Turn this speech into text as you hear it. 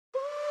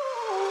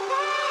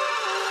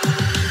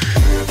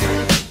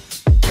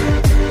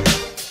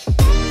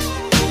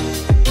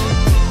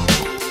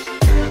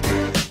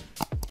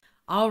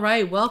All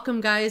right,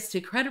 welcome guys to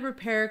Credit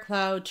Repair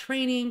Cloud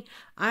Training.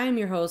 I'm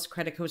your host,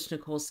 Credit Coach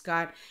Nicole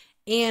Scott,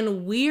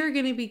 and we're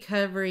going to be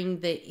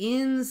covering the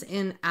ins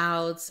and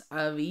outs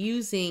of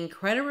using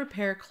Credit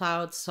Repair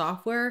Cloud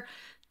software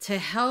to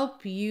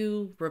help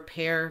you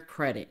repair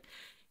credit.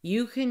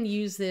 You can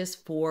use this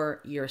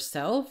for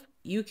yourself.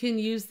 You can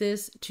use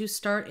this to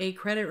start a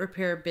credit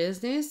repair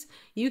business.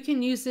 You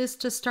can use this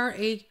to start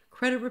a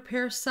credit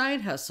repair side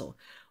hustle.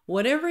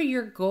 Whatever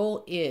your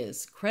goal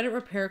is, Credit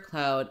Repair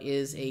Cloud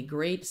is a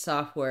great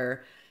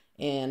software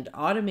and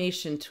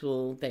automation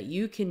tool that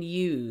you can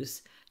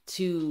use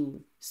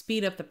to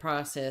speed up the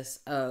process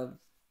of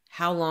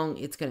how long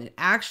it's going to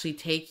actually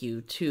take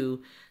you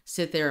to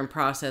sit there and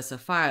process a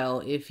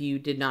file if you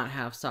did not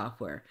have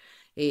software.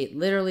 It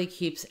literally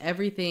keeps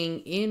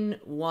everything in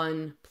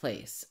one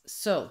place.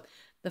 So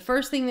the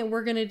first thing that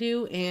we're going to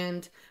do,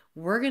 and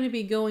we're going to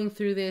be going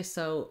through this,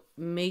 so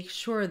make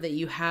sure that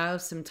you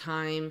have some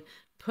time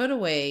put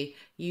away.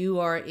 You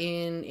are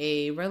in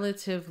a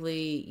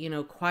relatively,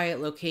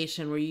 quiet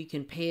location where you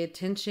can pay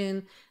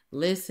attention,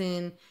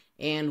 listen,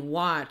 and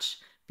watch,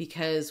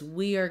 because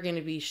we are going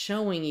to be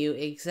showing you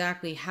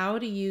exactly how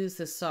to use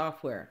the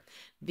software.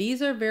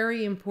 These are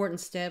very important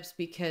steps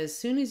because as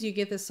soon as you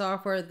get the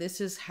software, this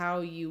is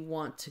how you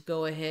want to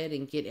go ahead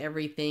and get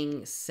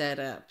everything set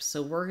up.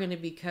 So we're going to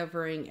be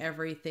covering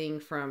everything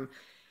from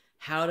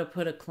how to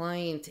put a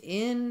client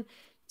in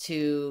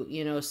to,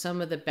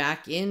 some of the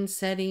back end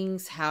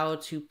settings, how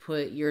to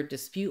put your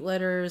dispute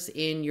letters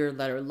in your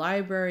letter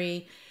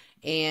library,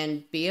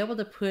 and be able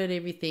to put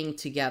everything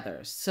together.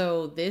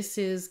 So this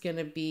is going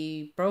to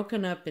be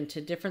broken up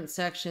into different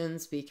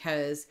sections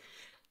because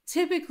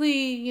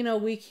typically,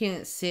 we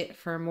can't sit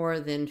for more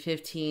than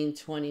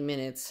 15-20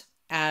 minutes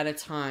at a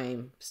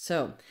time.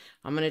 So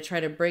I'm going to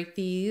try to break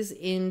these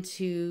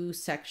into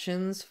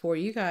sections for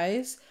you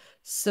guys,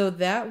 so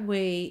that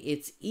way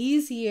it's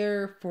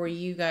easier for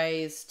you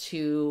guys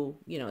to,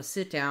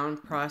 sit down,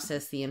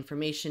 process the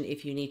information.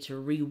 If you need to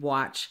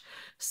rewatch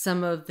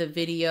some of the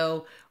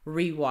video,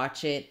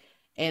 rewatch it.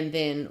 And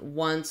then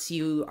once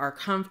you are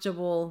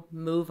comfortable,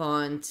 move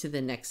on to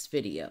the next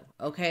video.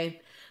 Okay.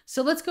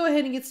 So let's go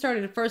ahead and get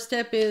started. The first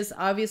step is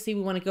obviously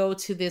we want to go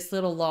to this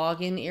little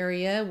login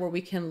area where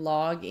we can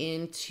log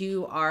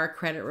into our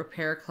Credit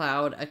Repair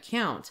Cloud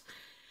account.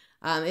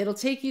 It'll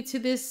take you to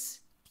this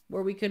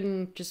where we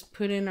can just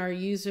put in our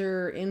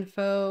user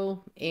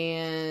info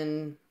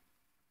and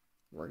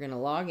we're going to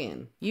log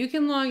in. You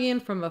can log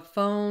in from a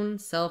phone,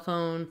 cell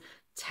phone,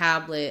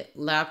 tablet,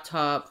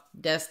 laptop,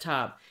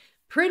 desktop,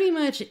 pretty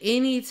much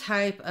any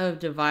type of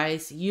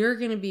device. You're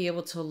going to be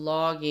able to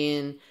log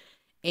in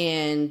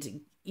and,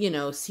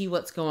 see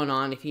what's going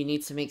on. If you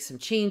need to make some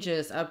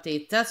changes,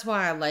 updates. That's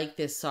why I like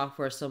this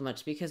software so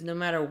much, because no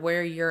matter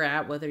where you're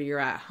at, whether you're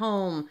at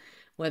home,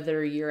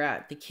 whether you're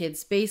at the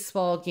kids'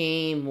 baseball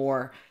game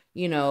or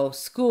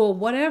school,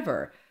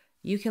 whatever,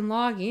 you can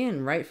log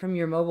in right from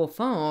your mobile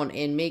phone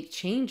and make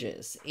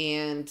changes.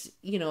 And,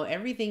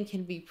 everything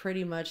can be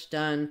pretty much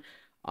done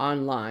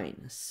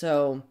online.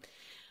 So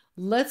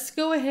let's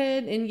go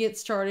ahead and get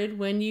started.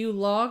 When you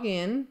log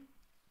in,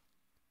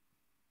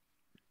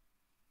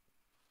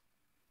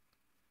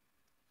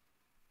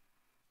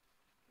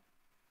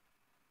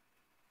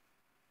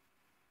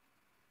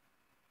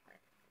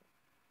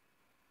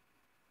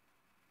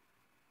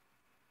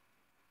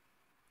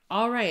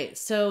 all right,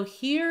 so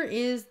here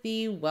is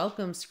the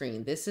welcome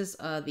screen. This is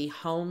the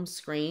home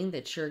screen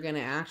that you're going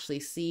to actually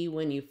see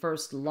when you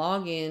first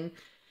log in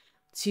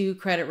to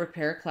Credit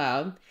Repair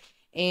Cloud.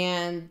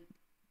 And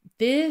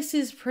this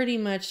is pretty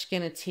much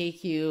going to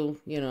take you,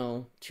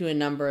 to a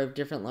number of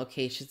different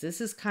locations.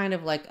 This is kind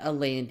of like a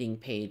landing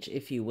page,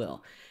 if you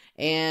will.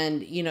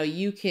 And,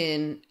 you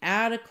can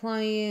add a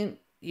client,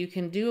 you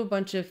can do a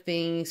bunch of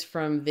things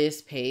from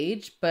this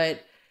page,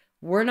 but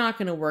we're not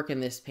going to work in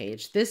this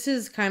page. This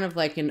is kind of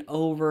like an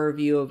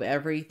overview of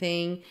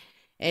everything.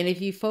 And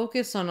if you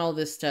focus on all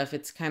this stuff,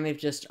 it's kind of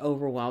just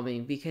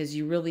overwhelming because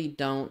you really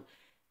don't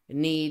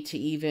need to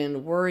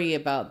even worry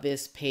about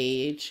this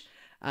page.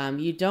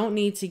 You don't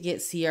need to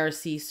get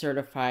CRC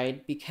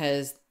certified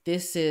because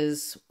this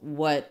is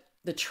what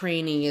the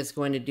training is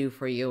going to do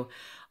for you.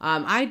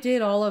 I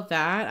did all of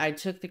that. I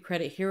took the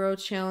Credit Hero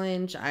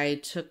Challenge. I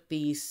took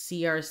the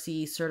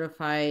CRC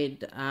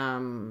certified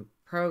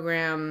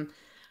program.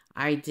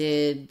 I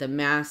did the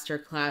master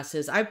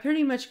classes. I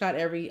pretty much got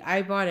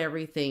I bought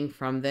everything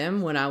from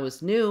them when I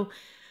was new,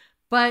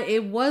 but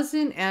it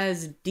wasn't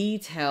as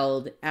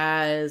detailed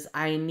as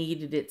I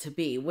needed it to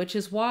be, which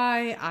is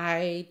why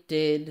I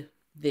did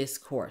this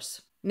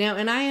course. Now,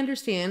 and I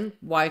understand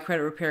why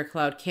Credit Repair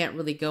Cloud can't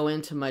really go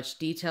into much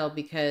detail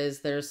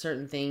because there's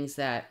certain things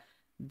that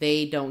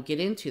they don't get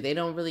into. They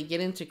don't really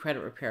get into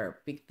credit repair.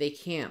 They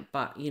can't,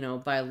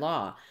 by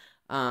law.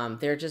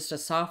 They're just a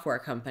software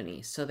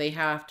company, so they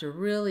have to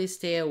really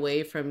stay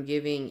away from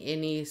giving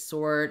any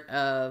sort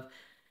of,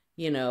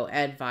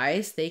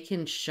 advice. They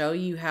can show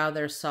you how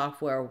their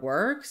software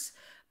works,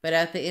 but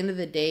at the end of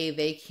the day,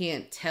 they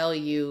can't tell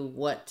you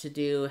what to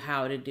do,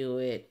 how to do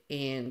it,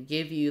 and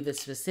give you the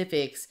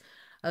specifics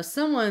of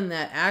someone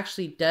that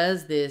actually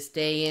does this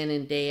day in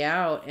and day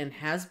out and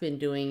has been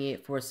doing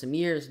it for some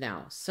years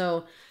now.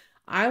 So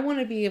I want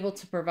to be able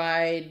to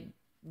provide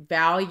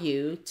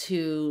value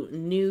to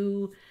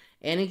new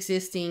and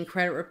existing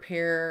credit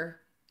repair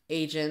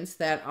agents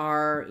that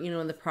are,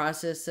 in the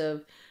process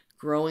of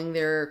growing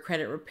their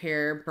credit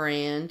repair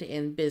brand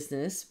and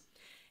business,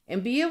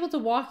 and be able to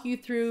walk you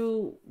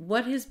through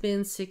what has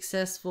been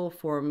successful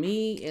for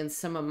me and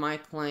some of my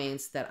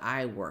clients that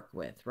I work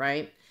with,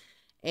 right?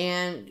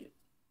 And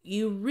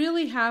you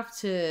really have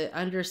to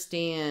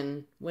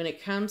understand, when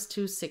it comes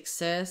to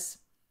success,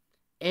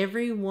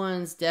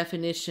 everyone's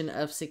definition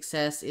of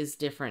success is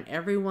different.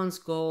 Everyone's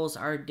goals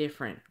are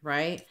different,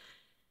 right?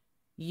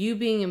 You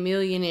being a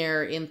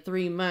millionaire in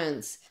 3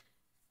 months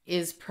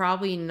is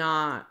probably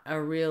not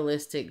a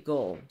realistic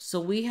goal. So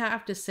we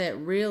have to set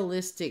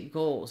realistic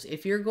goals.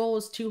 If your goal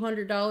is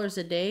 $200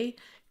 a day,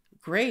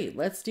 great,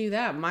 let's do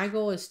that. My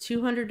goal is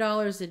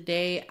 $200 a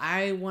day.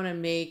 I want to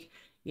make,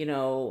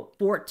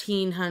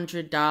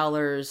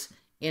 $1,400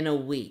 in a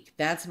week.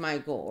 That's my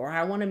goal. Or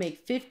I want to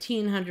make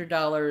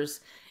 $1,500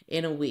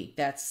 in a week.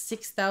 That's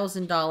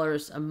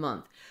 $6,000 a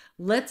month.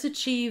 Let's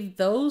achieve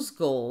those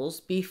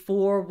goals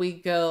before we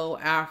go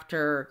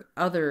after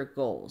other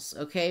goals,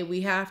 okay?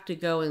 We have to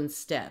go in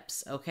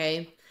steps,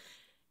 okay?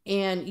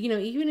 And,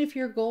 even if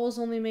your goals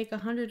only make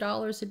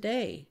 $100 a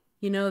day,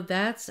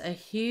 that's a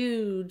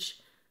huge,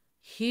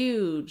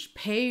 huge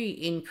pay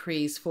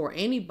increase for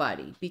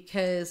anybody,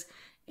 because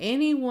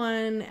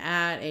anyone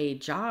at a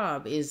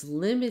job is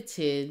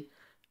limited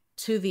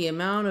to the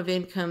amount of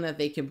income that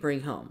they can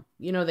bring home.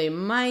 They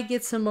might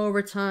get some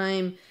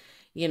overtime,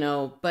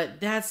 but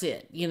that's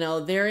it.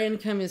 Their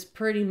income is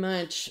pretty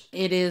much,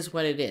 it is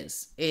what it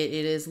is. It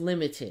is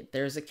limited.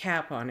 There's a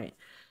cap on it.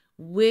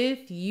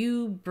 With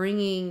you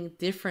bringing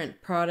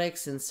different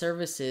products and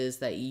services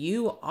that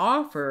you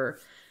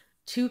offer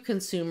to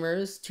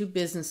consumers, to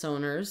business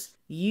owners,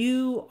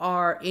 you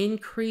are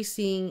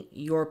increasing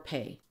your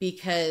pay,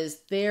 because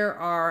there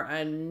are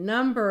a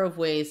number of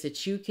ways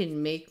that you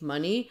can make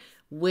money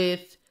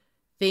with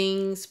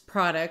things,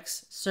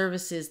 products,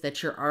 services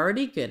that you're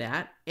already good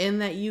at and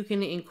that you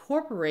can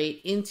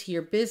incorporate into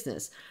your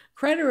business.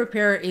 Credit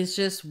repair is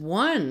just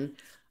one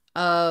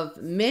of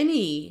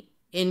many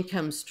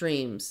income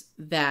streams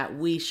that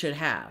we should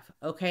have,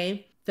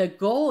 okay? The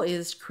goal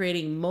is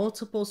creating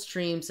multiple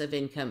streams of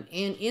income.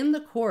 And in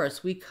the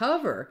course, we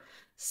cover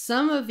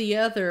some of the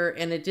other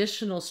and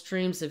additional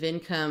streams of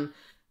income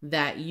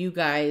that you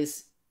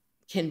guys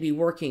can be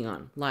working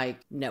on, like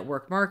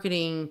network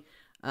marketing,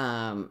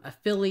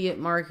 affiliate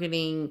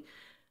marketing,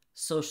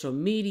 social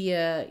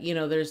media.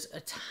 There's a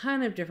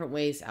ton of different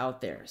ways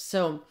out there.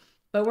 So,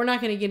 but we're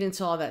not going to get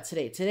into all that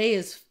today. Today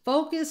is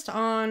focused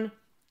on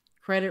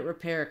Credit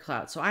Repair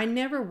Cloud. So I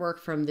never work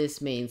from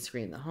this main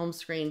screen, the home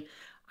screen.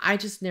 I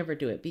just never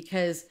do it,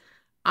 because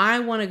I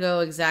want to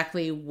go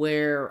exactly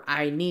where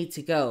I need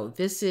to go.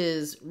 This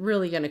is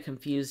really going to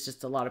confuse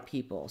just a lot of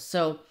people.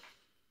 So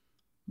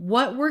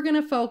what we're going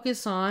to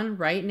focus on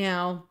right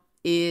now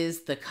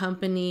is the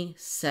company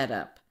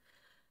setup,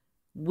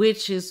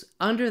 which is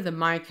under the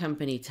My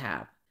Company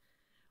tab.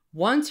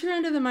 Once you're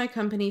under the My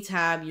Company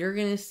tab, you're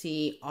going to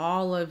see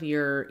all of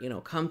your,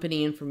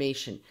 company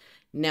information.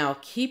 Now,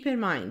 keep in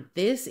mind,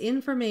 this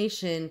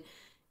information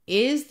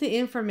is the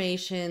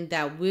information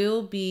that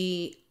will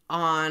be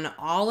on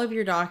all of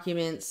your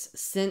documents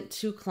sent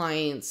to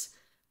clients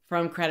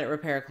from Credit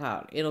Repair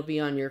Cloud. It'll be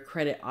on your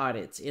credit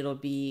audits. It'll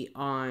be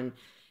on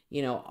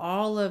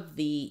all of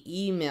the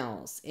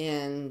emails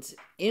and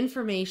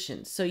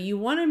information. So you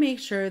want to make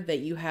sure that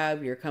you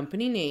have your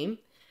company name.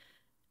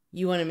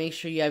 You want to make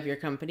sure you have your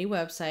company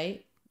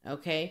website.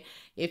 Okay.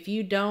 If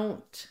you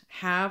don't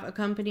have a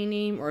company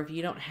name, or if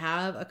you don't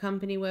have a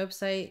company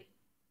website,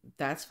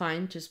 that's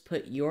fine. Just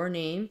put your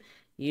name.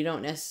 You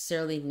don't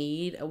necessarily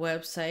need a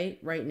website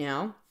right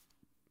now.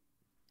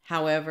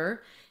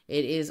 However,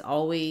 it is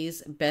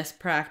always best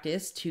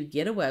practice to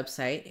get a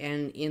website.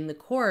 And in the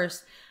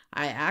course,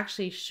 I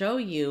actually show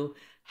you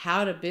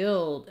how to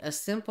build a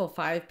simple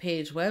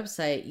 5-page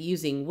website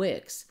using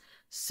Wix.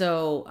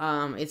 So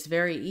it's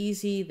very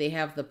easy. They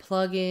have the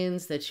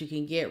plugins that you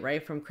can get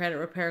right from Credit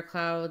Repair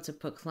Cloud to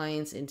put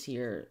clients into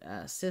your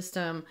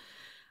system.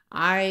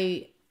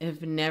 I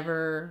have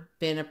never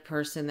been a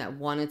person that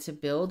wanted to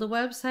build a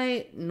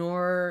website,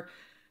 nor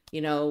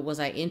was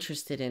I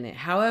interested in it.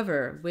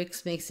 However,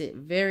 Wix makes it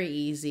very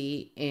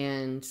easy,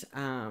 and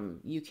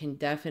you can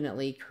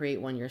definitely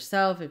create one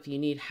yourself. If you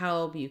need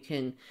help, you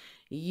can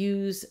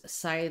use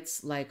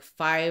sites like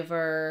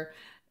Fiverr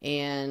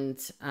and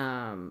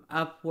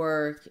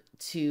Upwork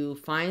to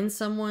find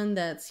someone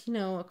that's,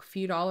 a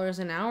few dollars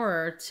an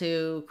hour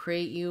to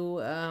create you,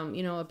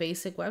 a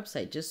basic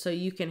website, just so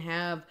you can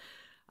have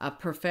a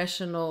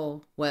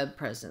professional web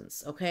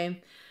presence,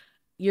 okay?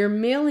 Your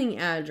mailing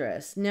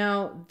address.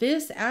 Now,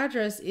 this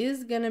address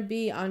is going to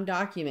be on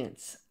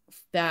documents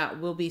that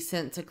will be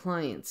sent to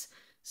clients.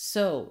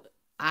 So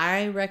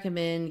I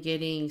recommend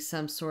getting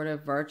some sort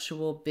of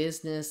virtual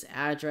business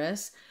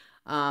address.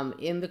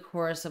 In the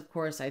course, of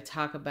course, I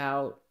talk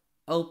about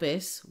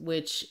Opus,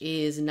 which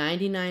is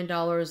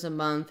 $99 a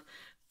month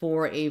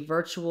for a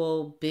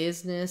virtual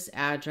business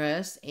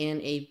address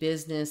and a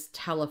business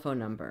telephone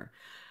number,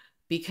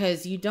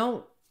 because you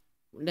don't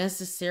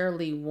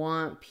necessarily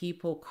want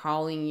people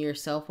calling your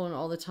cell phone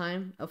all the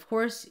time. Of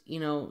course,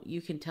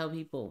 you can tell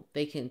people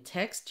they can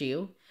text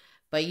you,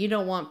 but you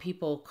don't want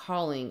people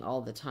calling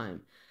all the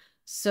time.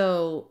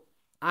 So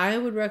I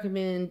would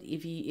recommend,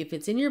 if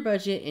it's in your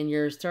budget and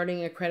you're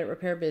starting a credit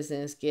repair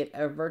business, get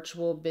a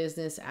virtual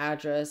business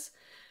address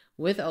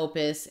with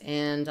Opus,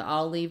 and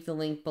I'll leave the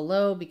link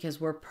below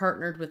because we're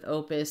partnered with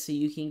Opus, so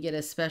you can get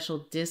a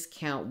special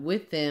discount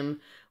with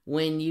them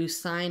when you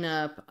sign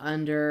up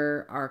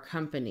under our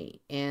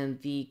company, and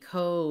the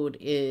code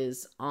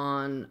is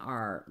on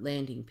our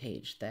landing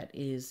page that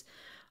is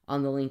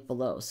on the link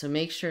below. So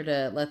make sure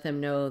to let them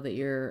know that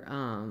you're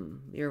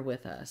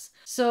with us.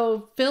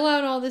 So fill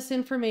out all this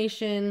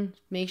information.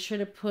 Make sure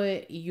to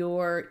put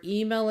your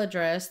email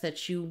address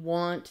that you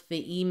want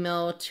the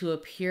email to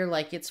appear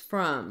like it's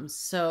from.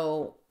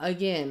 So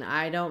again,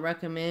 I don't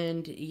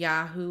recommend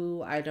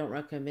Yahoo. I don't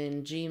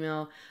recommend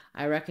Gmail.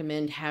 I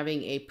recommend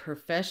having a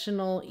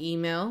professional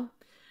email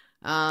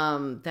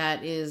that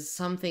is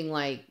something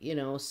like,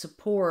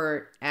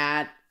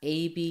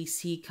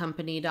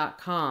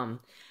 support@abccompany.com.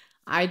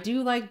 I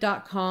do like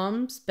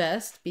 .coms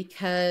best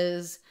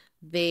because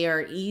they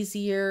are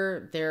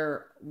easier,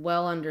 they're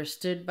well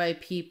understood by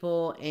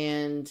people,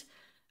 and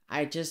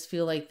I just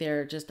feel like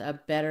they're just a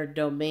better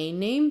domain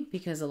name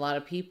because a lot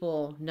of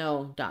people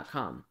know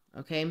 .com,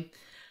 okay?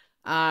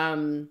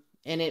 And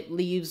it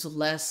leaves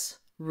less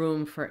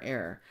room for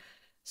error.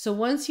 So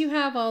once you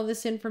have all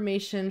this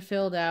information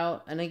filled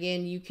out, and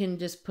again, you can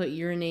just put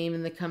your name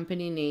and the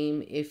company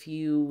name if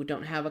you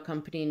don't have a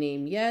company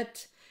name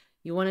yet.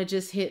 You want to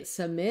just hit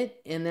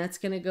submit, and that's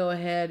going to go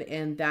ahead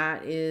and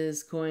that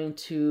is going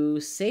to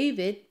save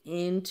it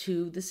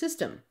into the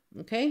system.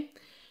 Okay.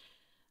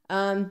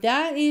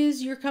 That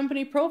is your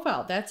company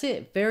profile. That's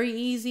it. Very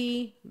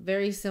easy,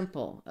 very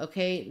simple.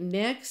 Okay.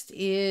 Next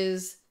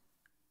is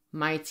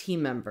my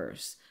team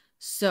members.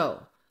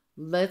 So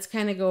let's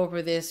kind of go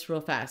over this real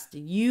fast.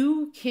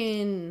 You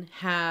can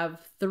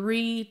have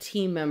 3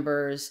 team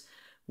members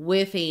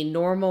with a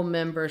normal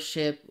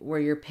membership where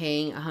you're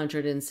paying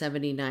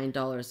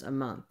 $179 a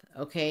month,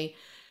 okay?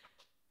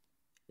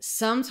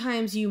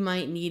 Sometimes you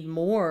might need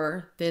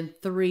more than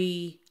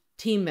 3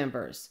 team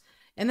members,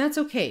 and that's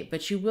okay,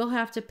 but you will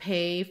have to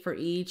pay for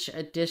each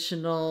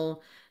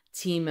additional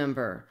team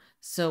member.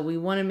 So we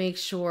want to make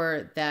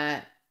sure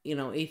that,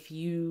 if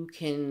you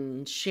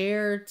can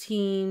share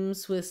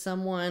teams with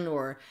someone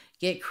or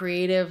get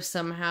creative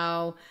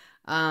somehow,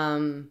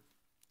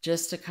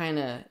 just to kind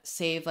of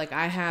save, like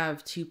I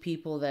have 2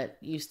 people that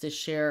used to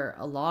share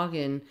a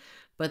login,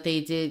 but they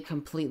did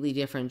completely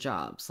different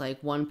jobs.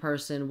 Like one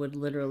person would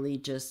literally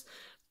just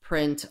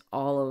print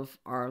all of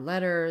our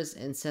letters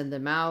and send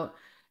them out.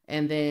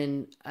 And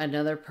then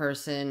another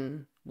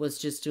person was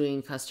just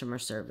doing customer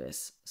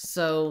service.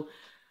 So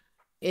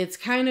it's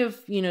kind of,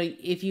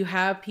 if you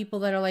have people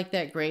that are like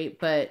that,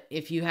 great. But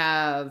if you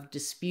have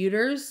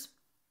disputers,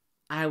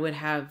 I would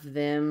have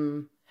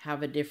them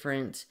have a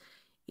different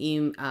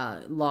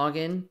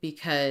login,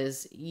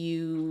 because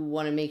you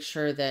want to make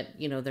sure that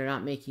they're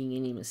not making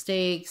any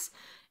mistakes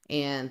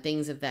and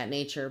things of that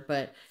nature.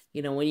 But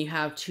when you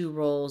have 2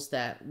 roles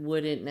that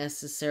wouldn't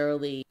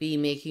necessarily be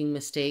making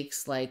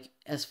mistakes, like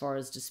as far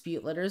as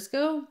dispute letters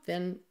go,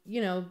 then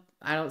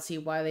I don't see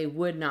why they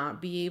would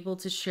not be able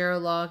to share a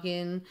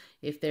login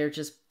if they're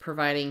just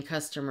providing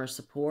customer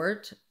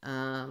support.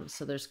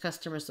 So there's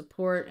customer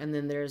support, and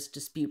then there's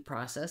dispute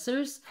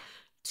processors,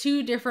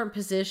 2 different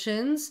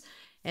positions.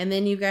 And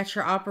then you've got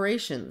your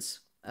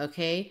operations,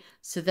 okay?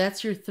 So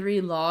that's your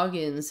 3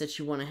 logins that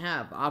you want to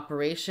have: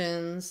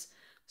 operations,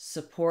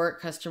 support,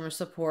 customer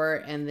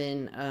support, and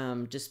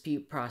then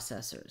dispute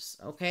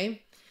processors,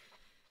 okay?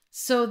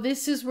 So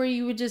this is where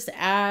you would just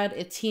add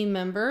a team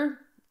member,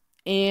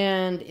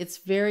 and it's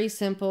very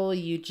simple.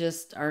 You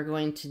just are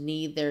going to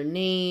need their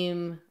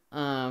name,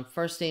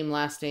 first name,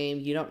 last name.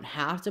 You don't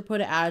have to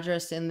put an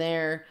address in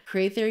there.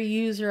 Create their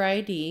user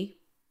ID.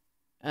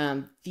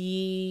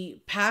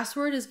 The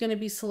password is going to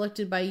be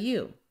selected by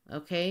you,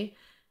 okay?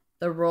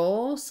 The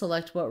role,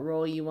 select what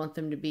role you want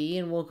them to be,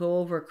 and we'll go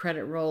over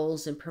credit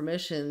roles and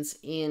permissions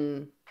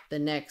in the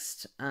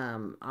next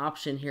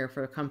option here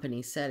for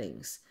company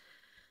settings.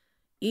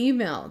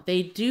 Email,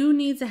 they do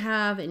need to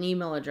have an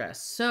email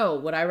address. So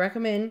what I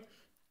recommend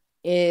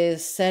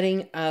is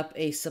setting up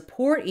a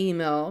support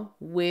email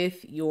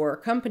with your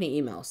company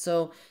email.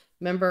 So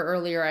remember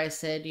earlier I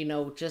said,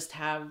 just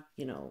have,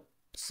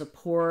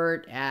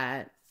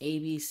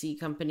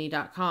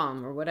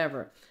 support@abccompany.com or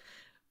whatever.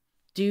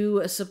 Do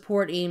a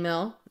support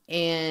email,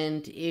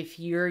 and if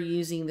you're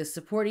using the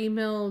support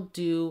email,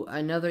 do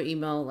another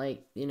email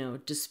like,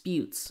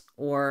 disputes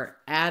or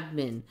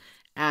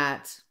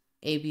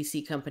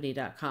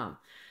admin@abccompany.com.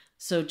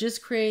 So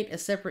just create a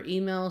separate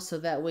email so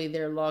that way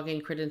they're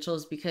login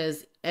credentials,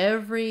 because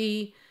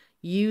every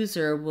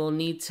user will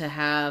need to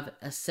have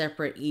a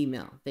separate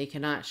email. They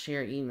cannot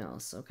share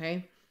emails,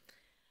 okay?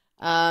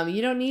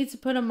 You don't need to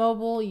put a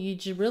mobile.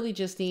 You really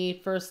just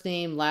need first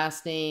name,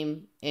 last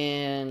name,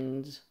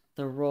 and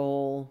the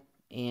role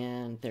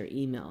and their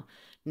email.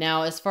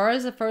 Now, as far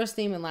as the first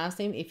name and last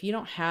name, if you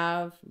don't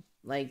have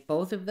like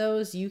both of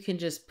those, you can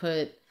just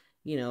put,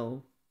 you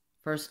know,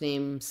 first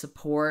name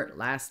support,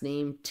 last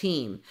name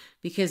team,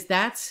 because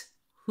that's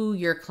who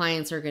your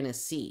clients are going to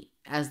see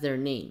as their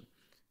name.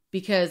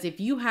 Because if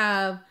you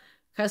have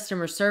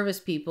customer service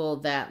people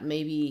that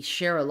maybe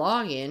share a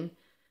login,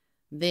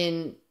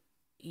 then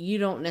you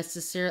don't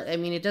necessarily, I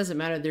mean, it doesn't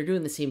matter. They're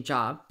doing the same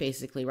job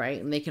basically,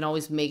 right? And they can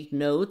always make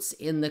notes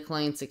in the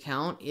client's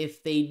account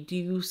if they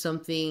do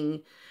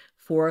something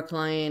for a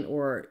client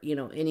or, you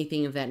know,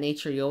 anything of that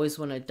nature. You always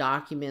want to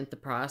document the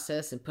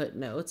process and put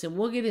notes, and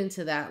we'll get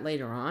into that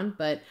later on.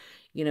 But,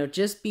 you know,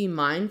 just be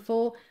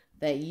mindful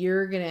that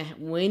you're going to,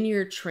 when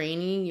you're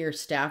training your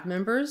staff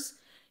members,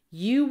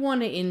 you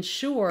want to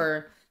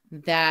ensure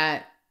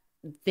that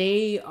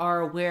they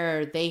are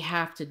aware they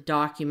have to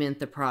document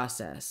the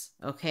process,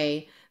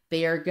 okay?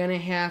 They are going to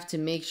have to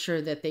make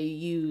sure that they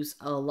use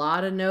a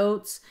lot of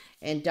notes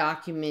and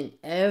document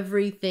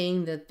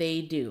everything that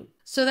they do.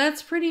 So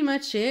that's pretty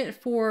much it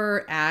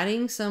for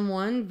adding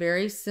someone.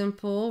 Very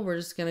simple. We're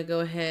just going to go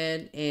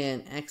ahead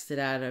and exit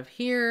out of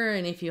here.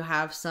 And if you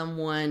have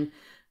someone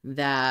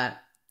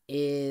that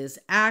is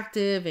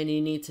active and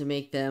you need to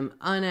make them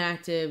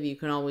inactive, you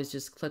can always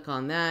just click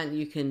on that.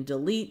 You can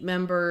delete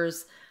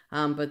members.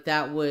 But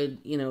that would,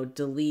 you know,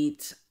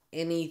 delete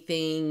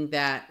anything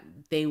that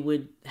they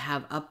would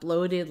have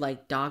uploaded,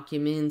 like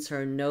documents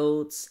or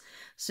notes.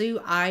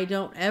 So I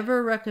don't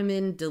ever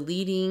recommend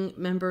deleting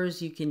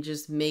members. You can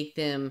just make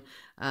them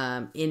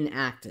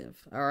inactive.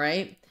 All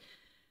right.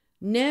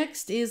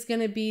 Next is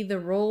going to be the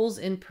roles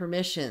and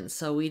permissions.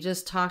 So we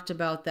just talked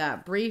about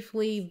that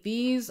briefly.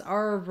 These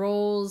are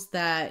roles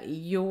that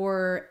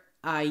your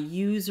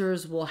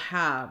users will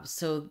have.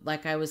 So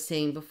like I was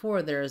saying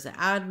before, there's an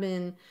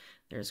admin,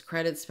 there's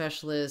credit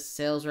specialist,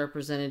 sales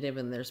representative,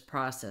 and there's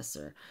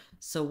processor.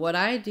 So what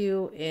I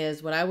do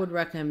is, what I would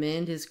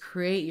recommend is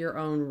create your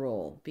own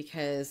role,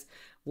 because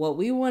what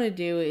we want to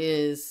do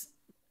is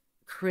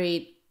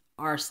create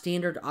our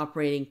standard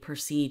operating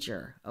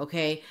procedure,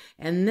 okay?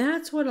 And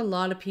that's what a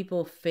lot of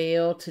people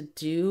fail to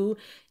do,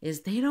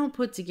 is they don't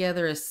put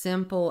together a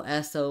simple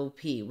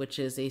SOP, which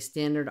is a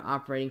standard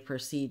operating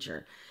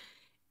procedure.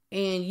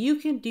 And you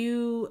can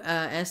do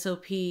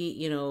SOP,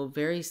 you know,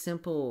 very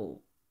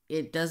simple.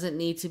 It doesn't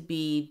need to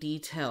be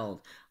detailed.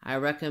 I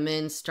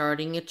recommend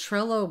starting a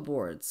Trello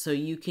board so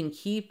you can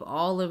keep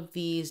all of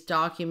these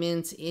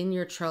documents in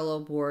your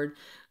Trello board.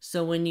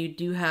 So when you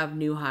do have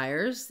new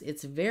hires,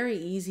 it's very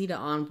easy to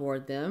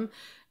onboard them.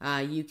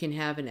 You can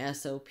have an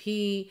SOP.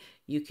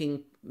 You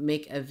can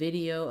make a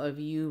video of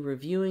you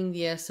reviewing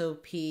the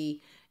SOP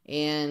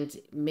and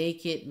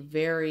make it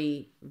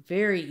very,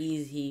 very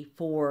easy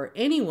for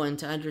anyone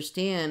to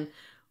understand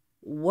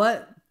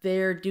what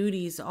their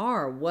duties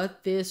are,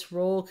 what this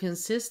role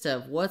consists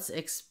of, what's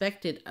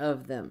expected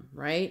of them,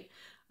 right?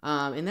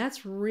 And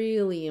that's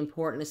really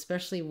important,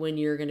 especially when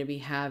you're going to be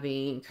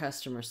having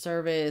customer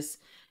service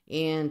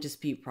and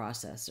dispute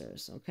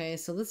processors. Okay,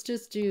 so let's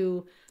just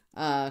do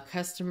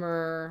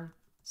customer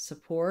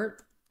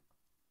support.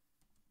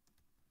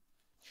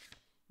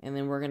 And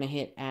then we're going to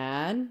hit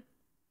add.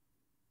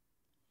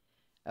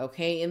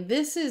 Okay, and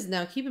this is,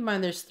 now keep in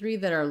mind there's 3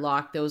 that are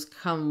locked. Those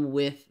come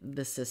with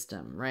the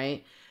system,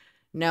 right?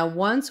 Now,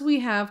 once we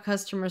have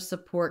customer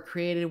support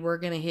created, we're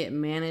going to hit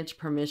manage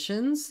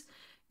permissions,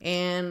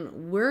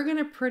 and we're going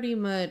to pretty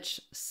much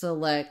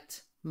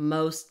select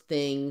most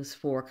things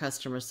for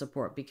customer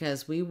support,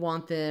 because we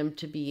want them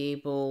to be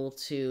able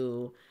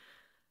to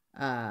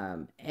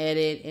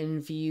edit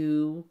and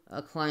view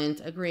a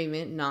client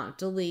agreement, not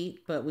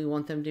delete, but we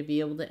want them to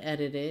be able to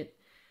edit it.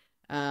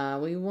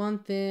 We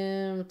want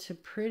them to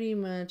pretty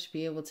much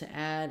be able to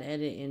add,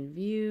 edit, and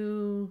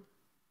view.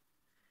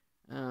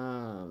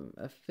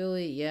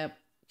 Affiliate, yep.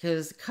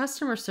 Because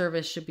customer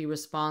service should be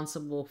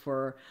responsible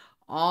for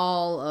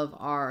all of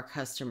our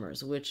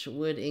customers, which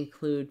would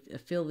include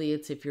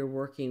affiliates if you're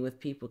working with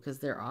people, because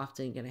they're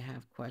often going to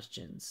have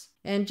questions.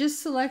 And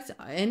just select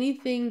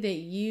anything that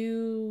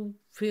you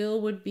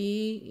feel would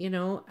be, you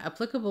know,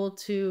 applicable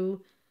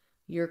to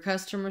your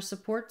customer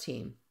support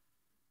team.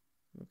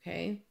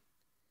 Okay.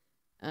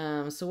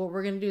 So what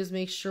we're going to do is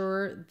make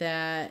sure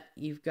that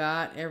you've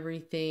got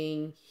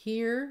everything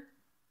here.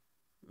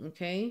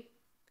 Okay.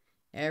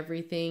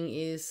 Everything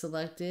is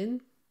selected.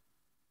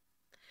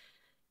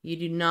 You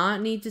do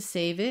not need to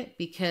save it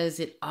because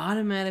it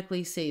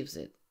automatically saves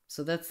it.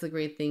 So that's the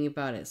great thing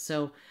about it.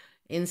 So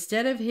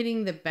instead of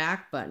hitting the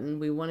back button,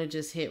 we want to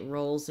just hit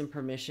roles and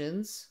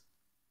permissions.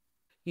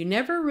 You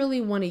never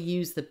really want to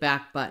use the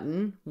back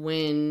button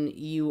when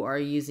you are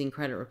using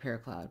Credit Repair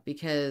Cloud,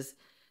 because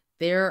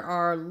there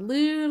are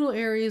little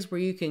areas where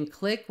you can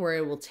click where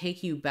it will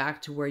take you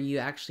back to where you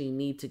actually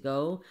need to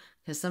go,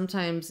 because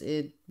sometimes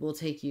it will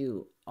take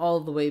you all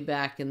the way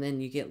back and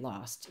then you get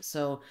lost.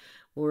 So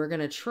we're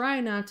going to try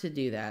not to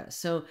do that.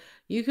 So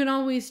you can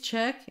always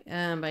check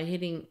by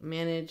hitting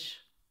manage,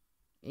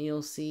 and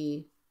you'll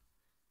see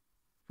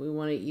we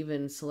want to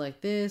even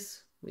select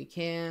this, we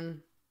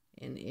can,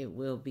 and it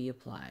will be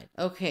applied.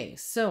 Okay,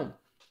 so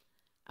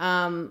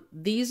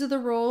these are the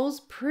roles,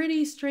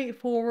 pretty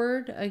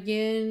straightforward.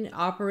 Again,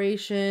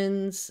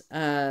 operations,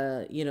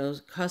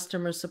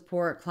 customer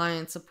support,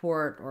 client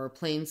support, or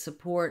plain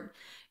support,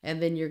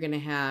 and then you're going to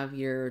have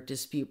your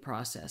dispute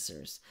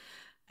processors.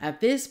 At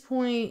this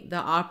point, the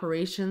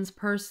operations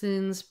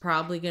person's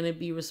probably going to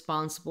be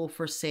responsible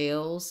for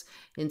sales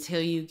until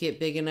you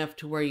get big enough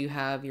to where you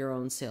have your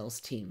own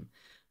sales team.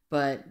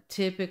 But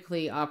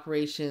typically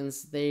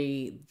operations,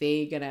 they're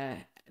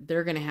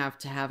going to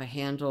have a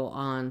handle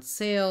on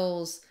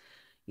sales,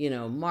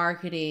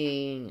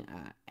 marketing,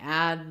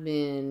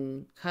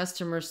 admin,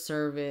 customer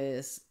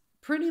service,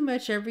 pretty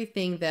much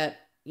everything that,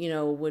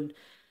 would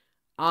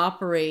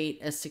operate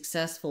a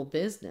successful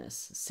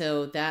business.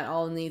 So that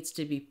all needs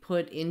to be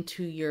put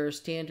into your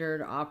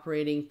standard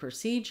operating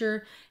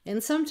procedure.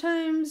 And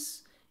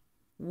sometimes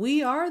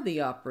we are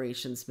the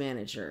operations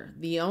manager,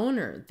 the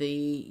owner,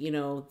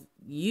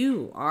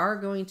 you are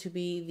going to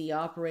be the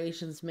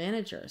operations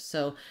manager.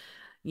 So,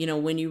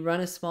 when you run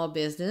a small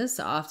business,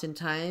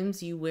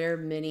 oftentimes you wear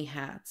many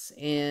hats,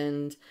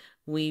 and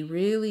we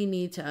really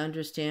need to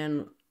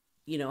understand,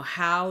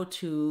 how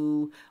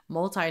to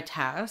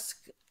multitask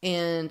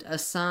and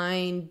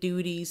assign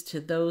duties to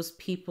those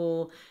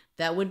people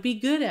that would be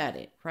good at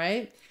it,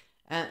 right?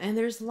 And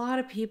there's a lot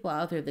of people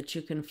out there that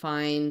you can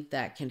find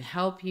that can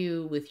help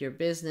you with your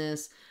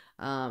business.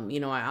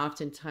 I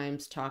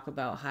oftentimes talk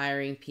about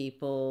hiring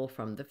people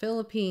from the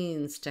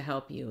Philippines to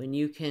help you, and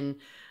you can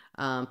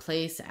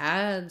place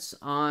ads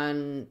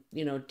on,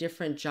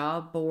 different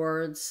job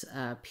boards.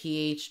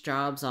 PH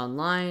Jobs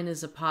Online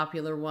is a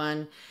popular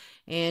one.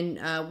 And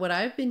what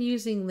I've been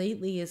using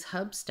lately is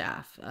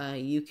Hubstaff.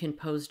 You can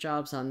post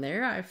jobs on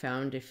there. I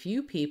found a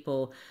few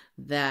people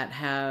that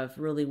have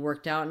really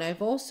worked out. And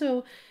I've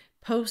also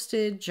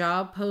posted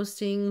job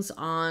postings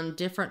on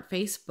different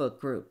Facebook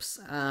groups.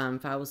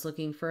 If I was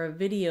looking for a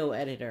video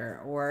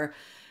editor or,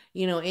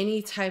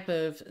 any type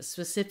of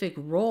specific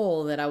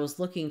role that I was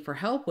looking for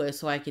help with,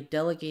 so I could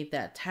delegate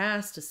that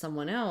task to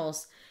someone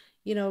else,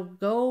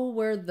 go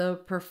where the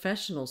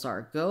professionals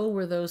are, go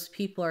where those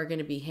people are going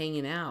to be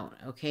hanging out.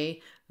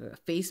 Okay.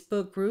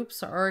 Facebook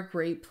groups are a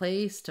great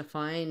place to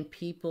find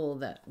people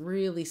that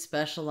really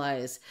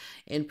specialize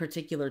in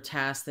particular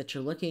tasks that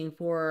you're looking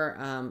for.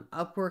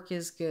 Upwork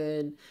is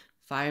good.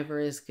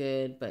 Fiverr is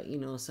good, but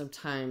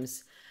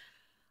sometimes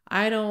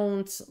I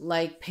don't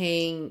like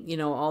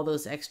paying, all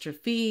those extra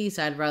fees.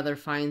 I'd rather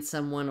find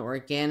someone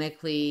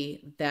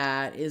organically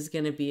that is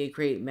going to be a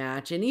great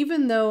match. And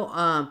even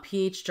though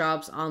PH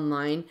Jobs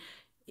Online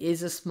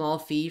is a small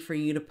fee for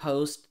you to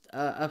post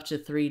up to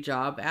 3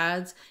 job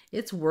ads,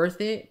 it's worth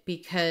it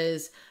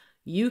because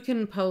you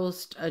can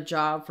post a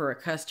job for a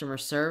customer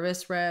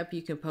service rep.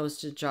 You can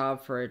post a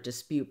job for a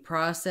dispute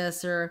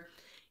processor.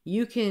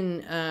 You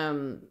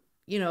can,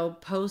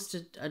 post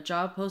a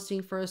job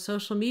posting for a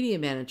social media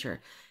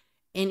manager.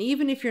 And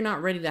even if you're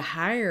not ready to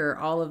hire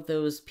all of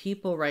those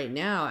people right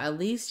now, at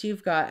least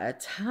you've got a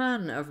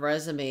ton of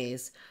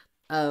resumes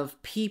of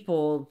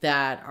people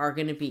that are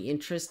going to be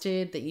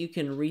interested that you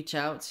can reach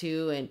out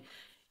to and,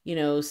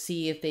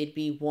 see if they'd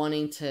be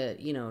wanting to,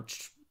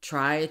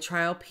 try a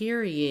trial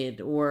period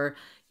or,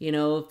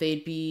 if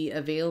they'd be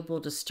available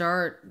to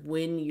start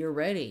when you're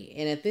ready.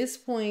 And at this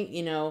point,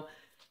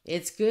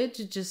 it's good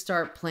to just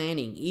start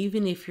planning,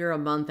 even if you're a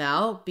month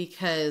out,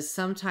 because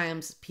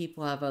sometimes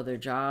people have other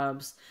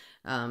jobs.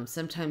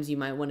 Sometimes you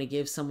might want to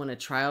give someone a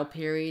trial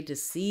period to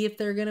see if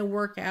they're going to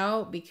work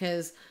out,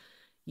 because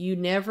you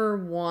never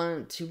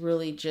want to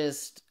really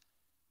just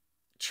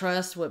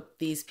trust what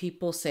these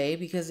people say,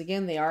 because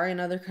again, they are in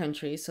other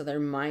countries. So there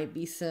might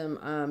be some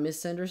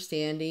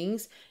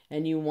misunderstandings,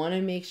 and you want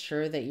to make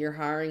sure that you're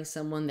hiring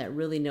someone that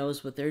really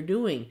knows what they're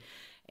doing.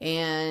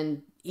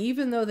 And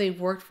even though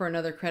they've worked for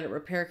another credit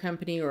repair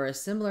company or a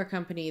similar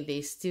company,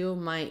 they still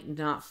might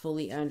not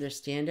fully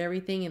understand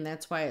everything. And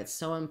that's why it's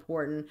so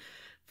important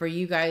for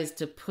you guys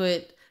to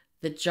put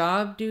the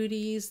job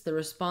duties, the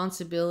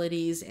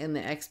responsibilities, and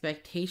the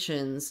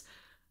expectations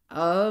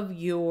of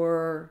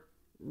your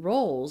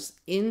roles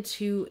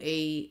into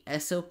a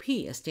SOP,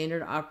 a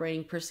standard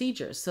operating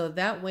procedure. So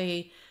that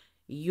way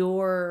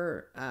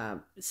your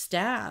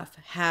staff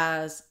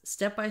has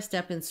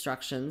step-by-step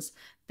instructions.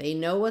 They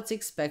know what's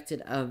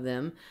expected of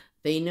them.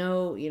 They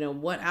know,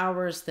 what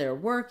hours they're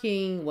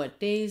working, what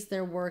days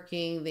they're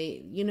working.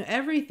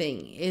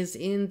 Everything is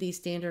in the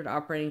standard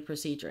operating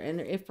procedure. And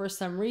if for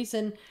some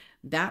reason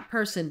that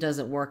person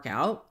doesn't work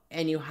out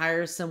and you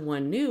hire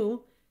someone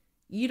new,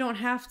 you don't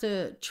have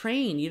to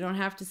train. You don't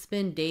have to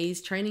spend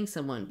days training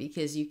someone,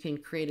 because you can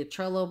create a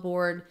Trello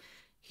board.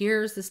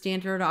 Here's the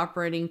standard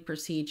operating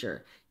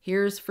procedure.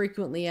 Here's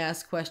frequently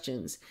asked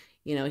questions.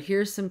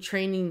 Here's some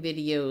training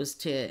videos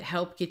to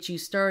help get you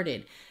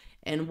started.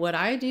 And what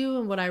I do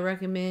and what I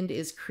recommend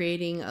is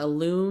creating a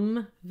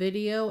Loom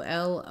video,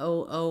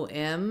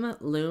 Loom,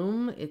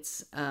 Loom.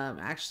 It's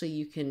actually,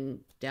 you can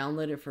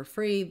download it for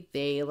free.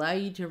 They allow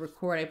you to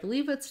record, I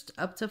believe it's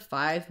up to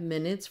 5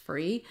 minutes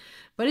free,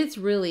 but it's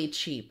really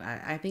cheap.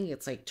 I think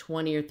it's like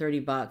 20 or 30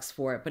 bucks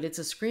for it, but it's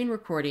a screen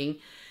recording,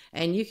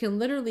 and you can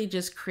literally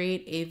just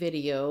create a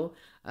video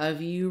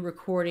of you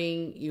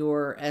recording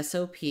your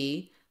SOP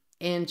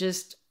and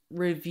just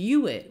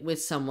review it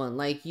with someone,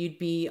 like you'd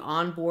be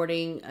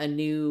onboarding a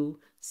new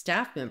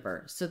staff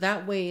member. So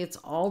that way it's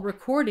all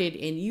recorded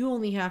and you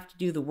only have to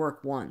do the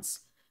work once.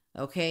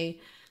 Okay.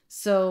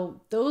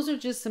 So those are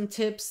just some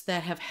tips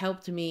that have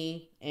helped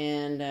me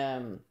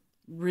and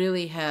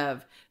really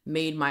have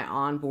made my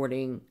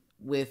onboarding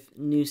with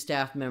new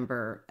staff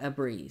member a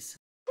breeze.